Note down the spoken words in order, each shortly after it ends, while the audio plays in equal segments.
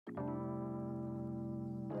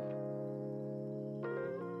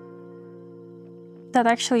That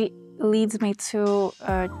actually leads me to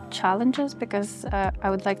challenges, because I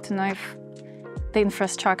would like to know if the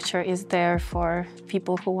infrastructure is there for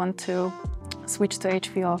people who want to switch to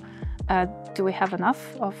HVO. Do we have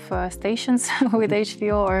enough of stations with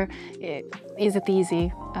HVO, or is it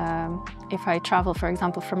easy? If I travel, for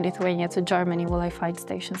example, from Lithuania to Germany, will I find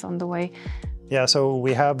stations on the way? Yeah, so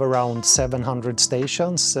we have around 700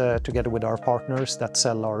 stations together with our partners that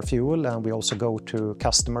sell our fuel, and we also go to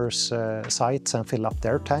customers' sites and fill up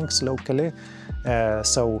their tanks locally.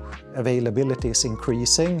 So availability is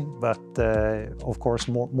increasing, but of course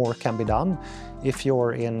more can be done. If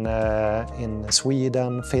you're in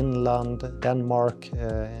Sweden, Finland, Denmark,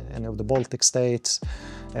 any of the Baltic states,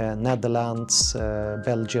 Netherlands,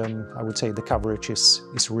 Belgium, I would say the coverage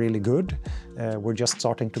is really good. We're just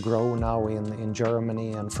starting to grow now in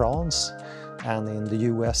Germany and France, and in the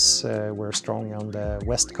US we're strong on the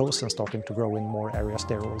West Coast and starting to grow in more areas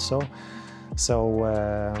there also. So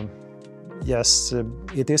yes,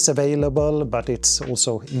 it is available, but it's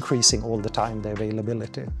also increasing all the time, the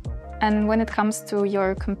availability. And when it comes to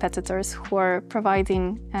your competitors who are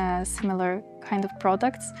providing similar kind of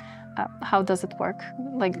products, how does it work?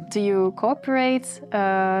 Like, do you cooperate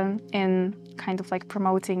in kind of like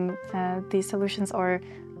promoting these solutions, or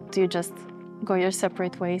do you just go your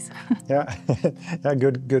separate ways? Yeah, yeah,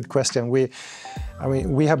 good question. I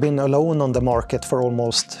mean, we have been alone on the market for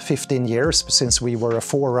almost 15 years since we were a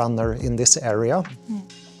forerunner in this area.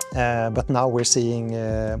 But now we're seeing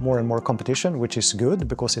more and more competition, which is good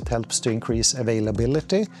because it helps to increase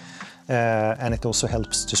availability. And it also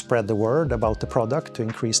helps to spread the word about the product, to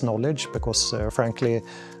increase knowledge, because frankly,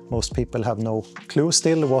 most people have no clue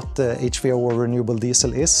still what HVO or renewable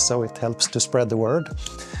diesel is, so it helps to spread the word.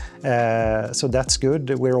 So that's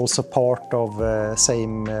good. We're also part of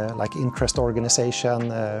same like interest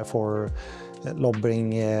organization for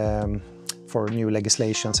lobbying for new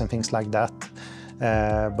legislations and things like that.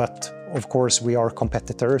 But of course we are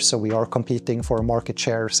competitors, so we are competing for market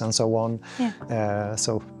shares and so on. Yeah.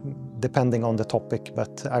 So depending on the topic,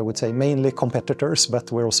 but I would say mainly competitors,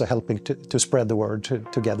 but we're also helping to spread the word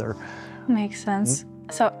together. Makes sense.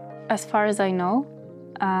 So as far as I know,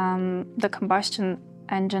 the combustion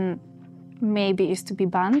engine maybe is to be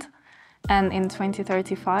banned, and in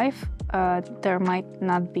 2035 there might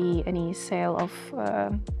not be any sale of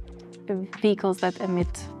vehicles that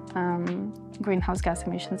emit greenhouse gas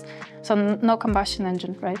emissions. So no combustion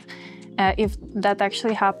engine, right? If that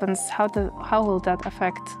actually happens, how will that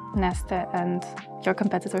affect Neste and your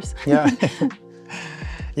competitors? Yeah.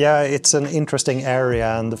 Yeah, it's an interesting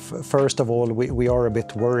area, and first of all, we are a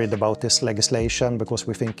bit worried about this legislation because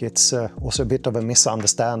we think it's also a bit of a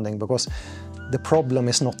misunderstanding, because the problem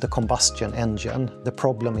is not the combustion engine, the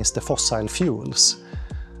problem is the fossil fuels.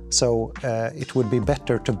 So it would be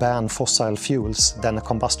better to ban fossil fuels than a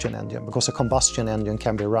combustion engine, because a combustion engine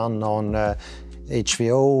can be run on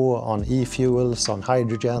HVO, on e-fuels, on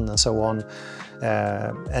hydrogen and so on.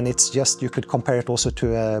 And it's just, you could compare it also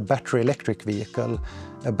to a battery electric vehicle.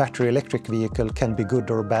 A battery electric vehicle can be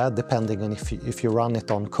good or bad depending on if you run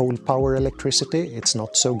it on coal power electricity, it's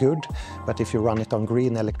not so good. But if you run it on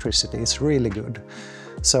green electricity, it's really good.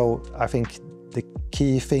 So I think the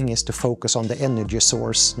key thing is to focus on the energy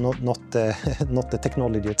source, not the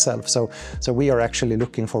technology itself. So we are actually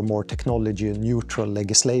looking for more technology neutral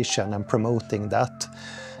legislation and promoting that.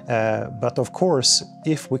 But of course,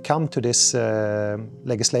 if we come to this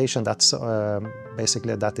legislation that's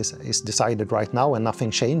basically that is decided right now and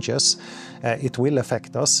nothing changes, it will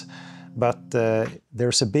affect us. But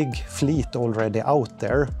there's a big fleet already out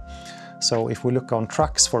there. So if we look on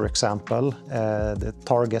trucks, for example, the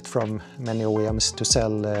target from many OEMs to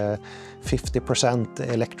sell 50%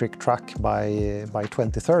 electric truck by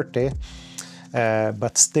 2030.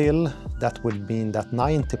 But still, that would mean that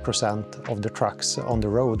 90% of the trucks on the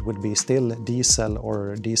road would be still diesel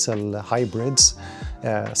or diesel hybrids.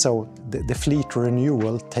 So the fleet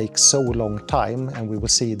renewal takes so long time, and we will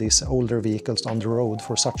see these older vehicles on the road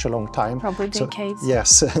for such a long time. Probably decades. So,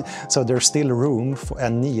 yes, so there's still room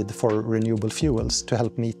and need for renewable fuels to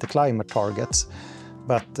help meet the climate targets.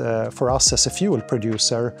 But for us as a fuel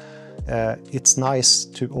producer, it's nice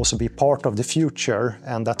to also be part of the future,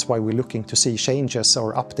 and that's why we're looking to see changes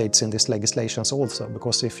or updates in these legislations also,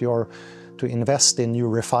 because if you're to invest in new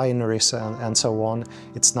refineries and so on,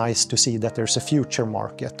 it's nice to see that there's a future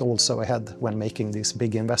market also ahead when making these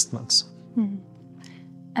big investments. Mm-hmm.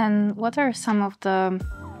 And what are some of the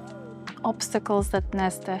obstacles that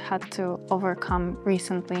Neste had to overcome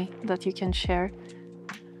recently that you can share?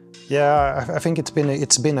 Yeah, I think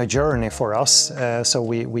it's been a journey for us. So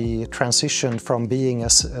we transitioned from being a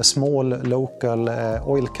small local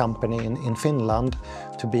oil company in Finland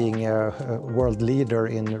to being a world leader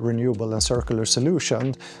in renewable and circular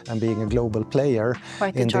solution and being a global player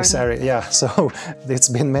in this area. Yeah, so it's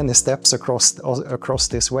been many steps across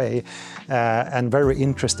this way, and very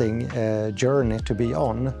interesting journey to be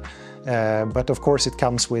on. But of course it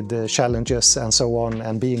comes with challenges and so on,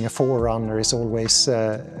 and being a forerunner is always,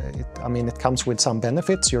 it comes with some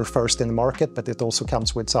benefits. You're first in the market, but it also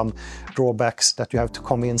comes with some drawbacks that you have to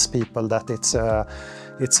convince people that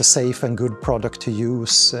it's a safe and good product to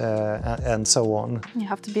use, and so on. You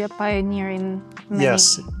have to be a pioneer in many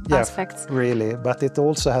aspects. Yeah, really. But it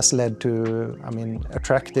also has led to,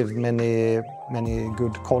 attractive many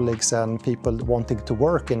good colleagues and people wanting to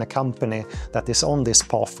work in a company that is on this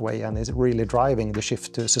pathway and is really driving the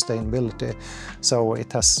shift to sustainability. So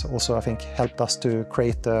it has also, I think, helped us to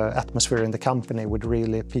create an atmosphere in the company with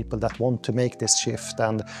really people that want to make this shift.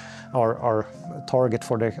 And our target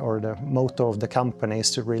the motto of the company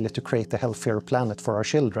is to really to create a healthier planet for our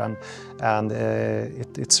children, and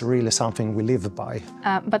it's really something we live by.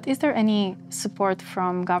 But is there any support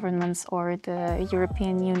from governments or the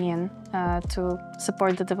European Union to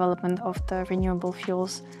support the development of the renewable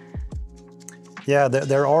fuels? Yeah,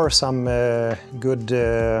 there are some good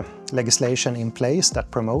legislation in place that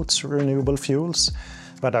promotes renewable fuels.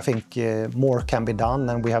 But I think more can be done,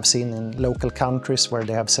 and we have seen in local countries where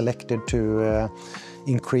they have selected to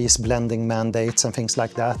increase blending mandates and things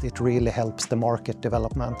like that. It really helps the market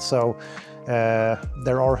development. So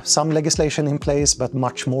there are some legislation in place, but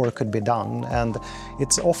much more could be done. And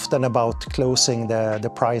it's often about closing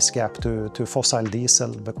the price gap to fossil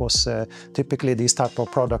diesel, because typically these type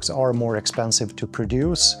of products are more expensive to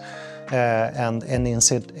produce. And any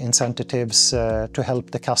incentives to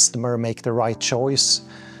help the customer make the right choice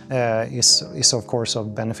is of course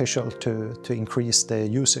beneficial to increase the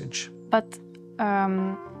usage. But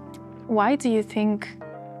why do you think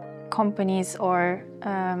companies or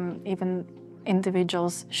even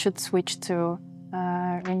individuals should switch to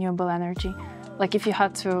renewable energy? Like, if you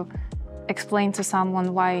had to explain to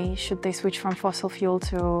someone why should they switch from fossil fuel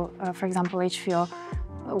to, for example, HVO,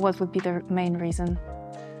 what would be the main reason?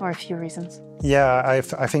 Or a few reasons? Yeah,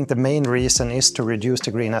 I think the main reason is to reduce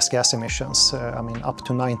the greenhouse gas emissions. Up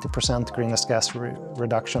to 90% greenhouse gas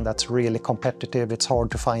reduction, that's really competitive. It's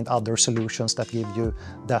hard to find other solutions that give you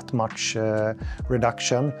that much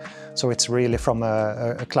reduction. So it's really from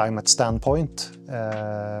a climate standpoint.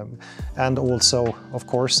 And also, of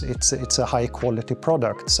course, it's a high quality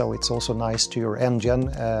product, so it's also nice to your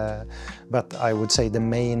engine. But I would say the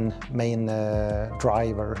main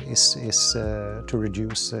driver is to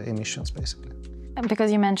reduce emissions, basically.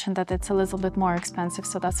 Because you mentioned that it's a little bit more expensive,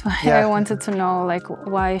 so that's why I wanted to know, like,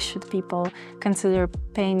 why should people consider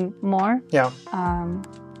paying more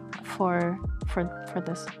for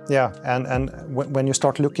this? Yeah, and when you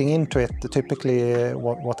start looking into it, typically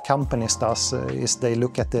what companies does is they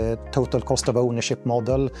look at the total cost of ownership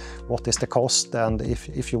model, what is the cost, and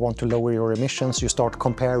if you want to lower your emissions, you start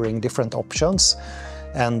comparing different options.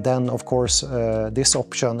 And then, of course, this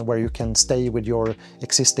option where you can stay with your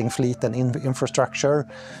existing fleet and infrastructure,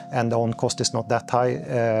 and the on-cost is not that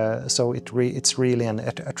high, so it's really an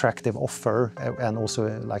attractive offer, and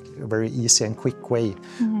also like a very easy and quick way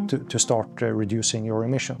to start reducing your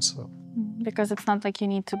emissions. So. Because it's not like you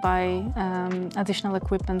need to buy additional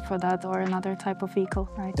equipment for that or another type of vehicle,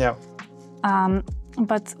 right? Yeah.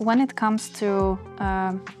 But when it comes to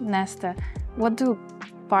Neste, what do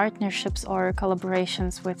partnerships or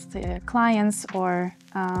collaborations with the clients or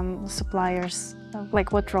suppliers,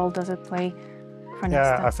 like, what role does it play for Neste?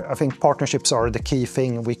 Yeah, I think partnerships are the key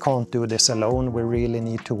thing. We can't do this alone. We really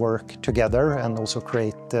need to work together and also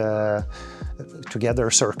create together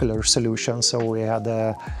circular solutions. So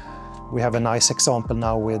we have a nice example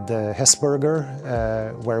now with Hesburger,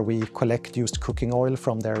 where we collect used cooking oil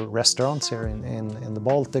from their restaurants here in the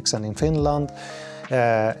Baltics and in Finland.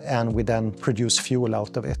 And we then produce fuel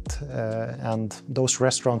out of it. And those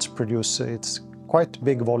restaurants produce quite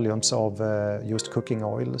big volumes of used cooking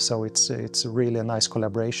oil, so it's really a nice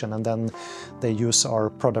collaboration. And then they use our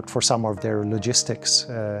product for some of their logistics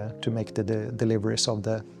to make the deliveries of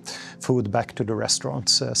the food back to the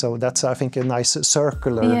restaurants. So that's, I think, a nice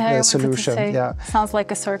circular solution. Yeah, sounds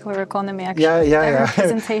like a circular economy, actually. Yeah.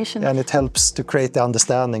 Representation. And it helps to create the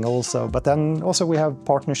understanding also. But then also we have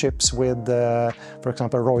partnerships with, for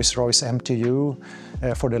example, Rolls-Royce MTU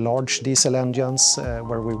for the large diesel engines,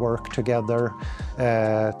 where we work together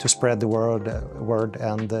to spread the word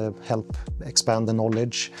and help expand the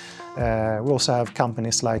knowledge. We also have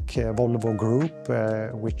companies like Volvo Group,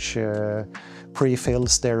 which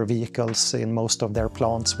pre-fills their vehicles in most of their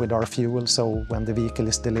plants with our fuel. So when the vehicle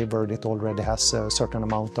is delivered, it already has a certain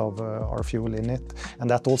amount of our fuel in it. And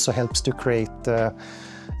that also helps to create a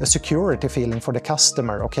security feeling for the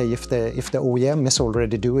customer. Okay, if the OEM is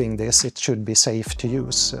already doing this, it should be safe to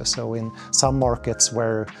use. So in some markets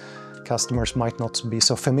where customers might not be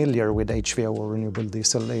so familiar with HVO or renewable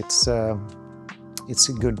diesel, it's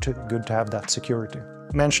good to have that security.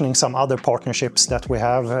 Mentioning some other partnerships that we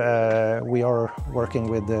have, we are working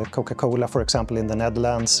with Coca-Cola, for example, in the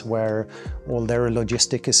Netherlands, where all their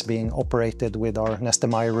logistics is being operated with our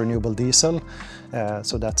Neste renewable diesel.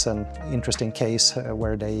 So that's an interesting case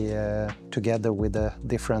where they, together with the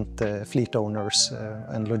different fleet owners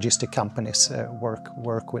and logistic companies,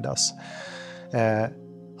 work with us.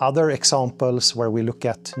 Other examples where we look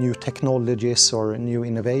at new technologies or new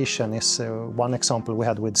innovation is one example we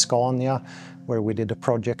had with Scania, where we did a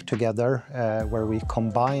project together where we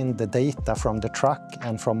combined the data from the truck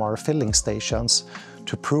and from our filling stations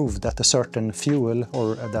to prove that a certain fuel,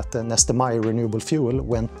 or that the Neste renewable fuel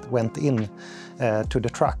went in to the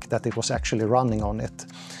truck, that it was actually running on it.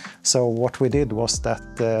 So what we did was that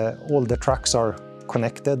all the trucks are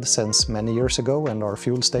connected since many years ago, and our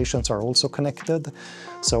fuel stations are also connected.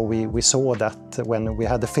 So we saw that when we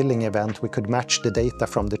had the filling event, we could match the data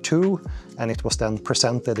from the two, and it was then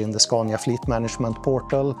presented in the Scania Fleet Management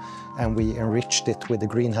portal, and we enriched it with the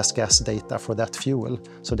greenhouse gas data for that fuel,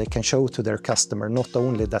 so they can show to their customer not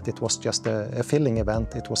only that it was just a filling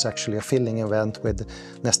event, it was actually a filling event with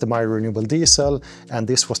Neste renewable diesel, and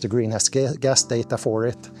this was the greenhouse gas data for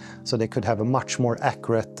it, so they could have a much more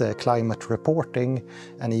accurate climate reporting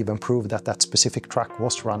and even prove that that specific truck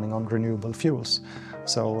was running on renewable fuels.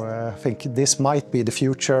 So I think this might be the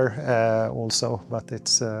future also, but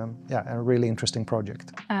it's a really interesting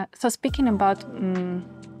project. So speaking about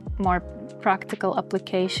more practical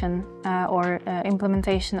application or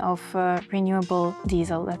implementation of renewable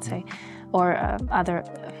diesel, let's say, or other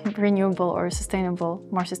renewable or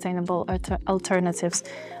more sustainable alternatives,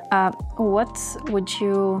 what would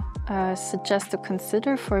you suggest to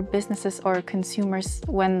consider for businesses or consumers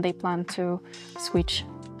when they plan to switch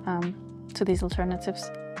to these alternatives?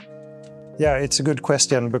 Yeah, it's a good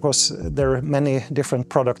question, because there are many different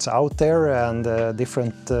products out there and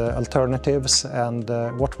different alternatives. And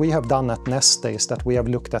what we have done at Neste is that we have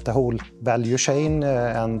looked at the whole value chain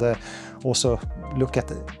and also look at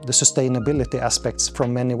the sustainability aspects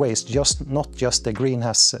from many ways, not just the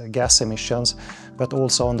greenhouse gas emissions, but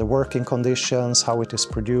also on the working conditions, how it is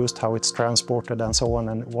produced, how it's transported and so on,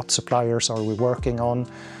 and what suppliers are we working on.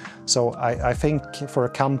 So I think for a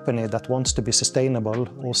company that wants to be sustainable,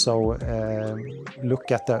 also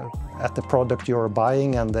look at the product you're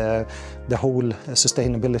buying and the whole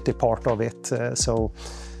sustainability part of it.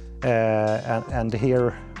 And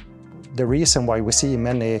here, the reason why we see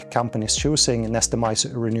many companies choosing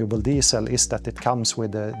Neste renewable diesel is that it comes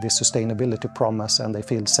with the sustainability promise, and they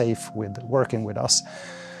feel safe with working with us.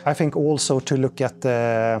 I think also to look at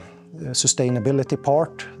the sustainability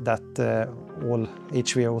part, that all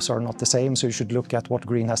HVOs are not the same, so you should look at what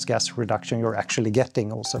greenhouse gas reduction you're actually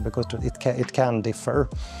getting also, because it can differ.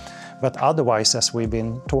 But otherwise, as we've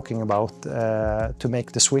been talking about, to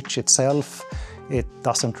make the switch itself, it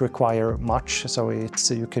doesn't require much, so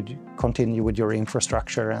you could continue with your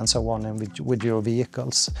infrastructure and so on, and with your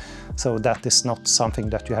vehicles. So that is not something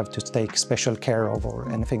that you have to take special care of or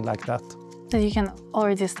anything like that. That you can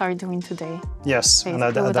already start doing today. Yes. And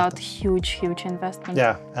without huge investment.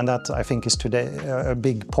 Yeah, and that I think is today a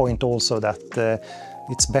big point also, that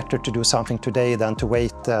it's better to do something today than to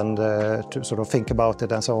wait and to sort of think about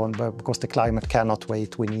it and so on, but because the climate cannot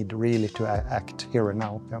wait, we need really to act here and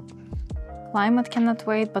now. Yeah. Climate cannot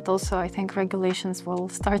wait, but also I think regulations will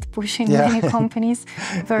start pushing many companies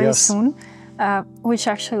very soon, which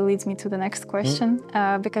actually leads me to the next question,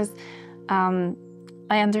 because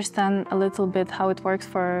I understand a little bit how it works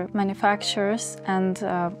for manufacturers and,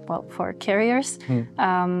 for carriers.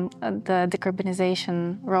 The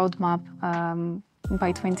decarbonization roadmap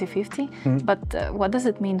by 2050. But what does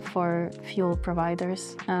it mean for fuel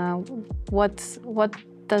providers? What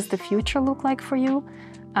does the future look like for you?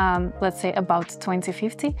 Let's say about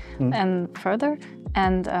 2050 and further.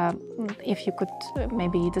 And if you could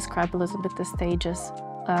maybe describe a little bit the stages.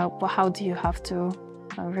 How do you have to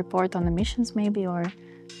report on emissions maybe, or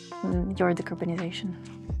your decarbonization?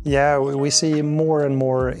 Yeah, we see more and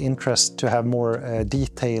more interest to have more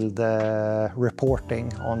detailed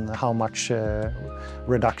reporting on how much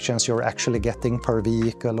reductions you're actually getting per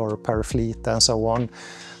vehicle or per fleet and so on.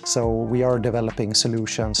 So we are developing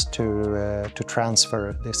solutions to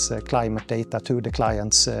transfer this climate data to the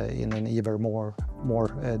clients in an even more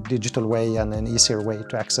digital way and an easier way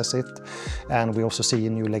to access it. And we also see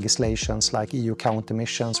new legislations like EU count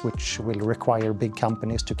emissions, which will require big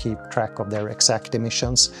companies to keep track of their exact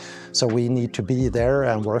emissions. So we need to be there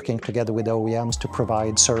and working together with OEMs to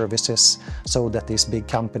provide services so that these big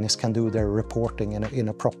companies can do their reporting in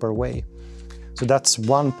a proper way. So that's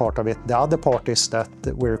one part of it. The other part is that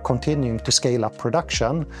we're continuing to scale up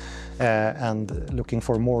production and looking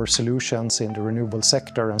for more solutions in the renewable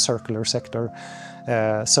sector and circular sector.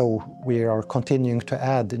 So we are continuing to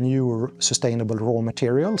add new sustainable raw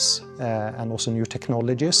materials and also new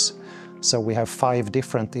technologies. So we have 5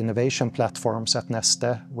 different innovation platforms at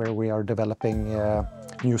Neste where we are developing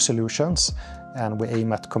new solutions, and we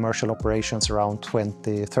aim at commercial operations around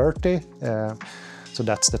 2030. So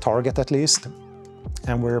that's the target at least.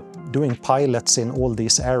 And we're doing pilots in all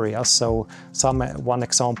these areas. So one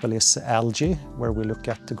example is algae, where we look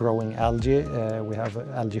at growing algae. We have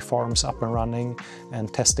algae farms up and running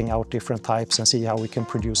and testing out different types and see how we can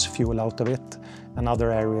produce fuel out of it.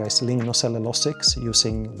 Another area is lignocellulosics,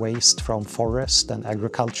 using waste from forest and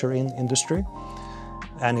agriculture industry.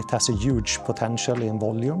 And it has a huge potential in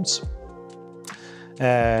volumes.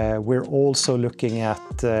 We're also looking at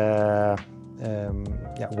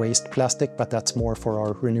waste plastic, but that's more for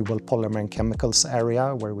our renewable polymer and chemicals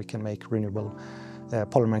area, where we can make renewable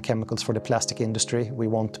polymer and chemicals for the plastic industry. We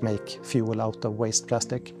won't make fuel out of waste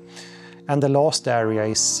plastic. And the last area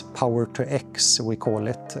is power to X, we call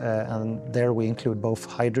it, and there we include both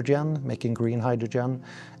hydrogen, making green hydrogen,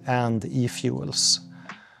 and e-fuels.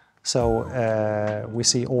 So we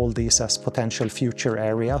see all these as potential future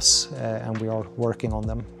areas, and we are working on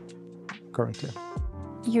them currently.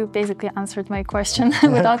 You basically answered my question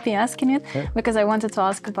without me asking it, because I wanted to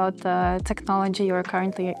ask about the technology you're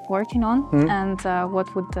currently working on and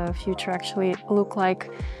what would the future actually look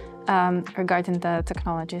like regarding the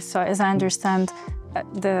technology. So as I understand,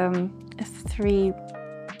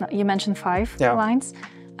 you mentioned 5 lines,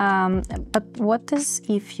 but what is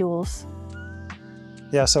e-fuels?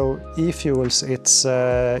 Yeah, so e-fuels, it's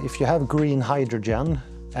if you have green hydrogen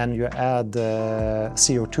and you add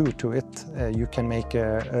CO2 to it, you can make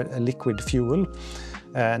a liquid fuel,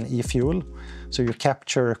 an e-fuel. So you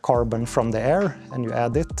capture carbon from the air and you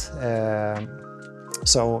add it.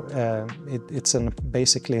 It's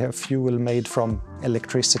basically a fuel made from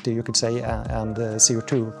electricity, you could say, and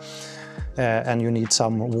CO2. And you need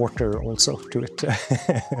some water also to it.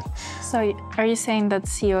 So are you saying that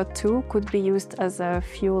CO2 could be used as a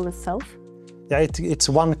fuel itself? Yeah, it's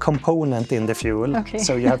one component in the fuel. Okay.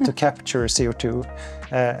 So you have to capture CO2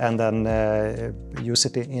 and then use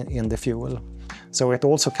it in the fuel. So it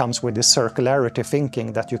also comes with this circularity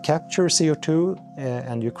thinking that you capture CO2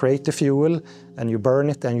 and you create the fuel and you burn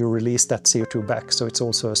it and you release that CO2 back. So it's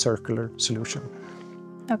also a circular solution.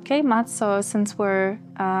 Okay, Mats, so since we're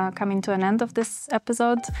coming to an end of this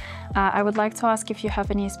episode, I would like to ask if you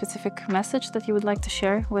have any specific message that you would like to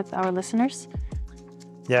share with our listeners.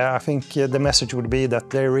 Yeah, I think the message would be that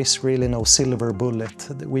there is really no silver bullet.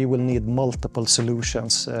 We will need multiple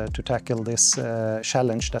solutions to tackle this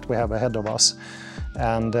challenge that we have ahead of us.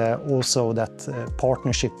 And also that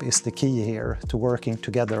partnership is the key here to working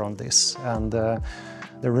together on this. And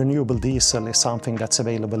the renewable diesel is something that's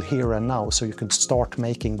available here and now, so you can start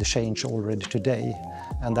making the change already today.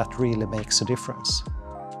 And that really makes a difference.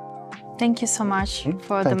 Thank you so much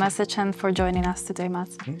for the message and for joining us today,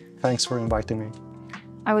 Mats. Thanks for inviting me.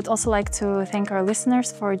 I would also like to thank our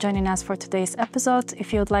listeners for joining us for today's episode.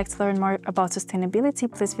 If you would like to learn more about sustainability,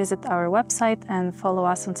 please visit our website and follow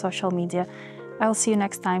us on social media. I will see you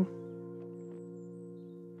next time.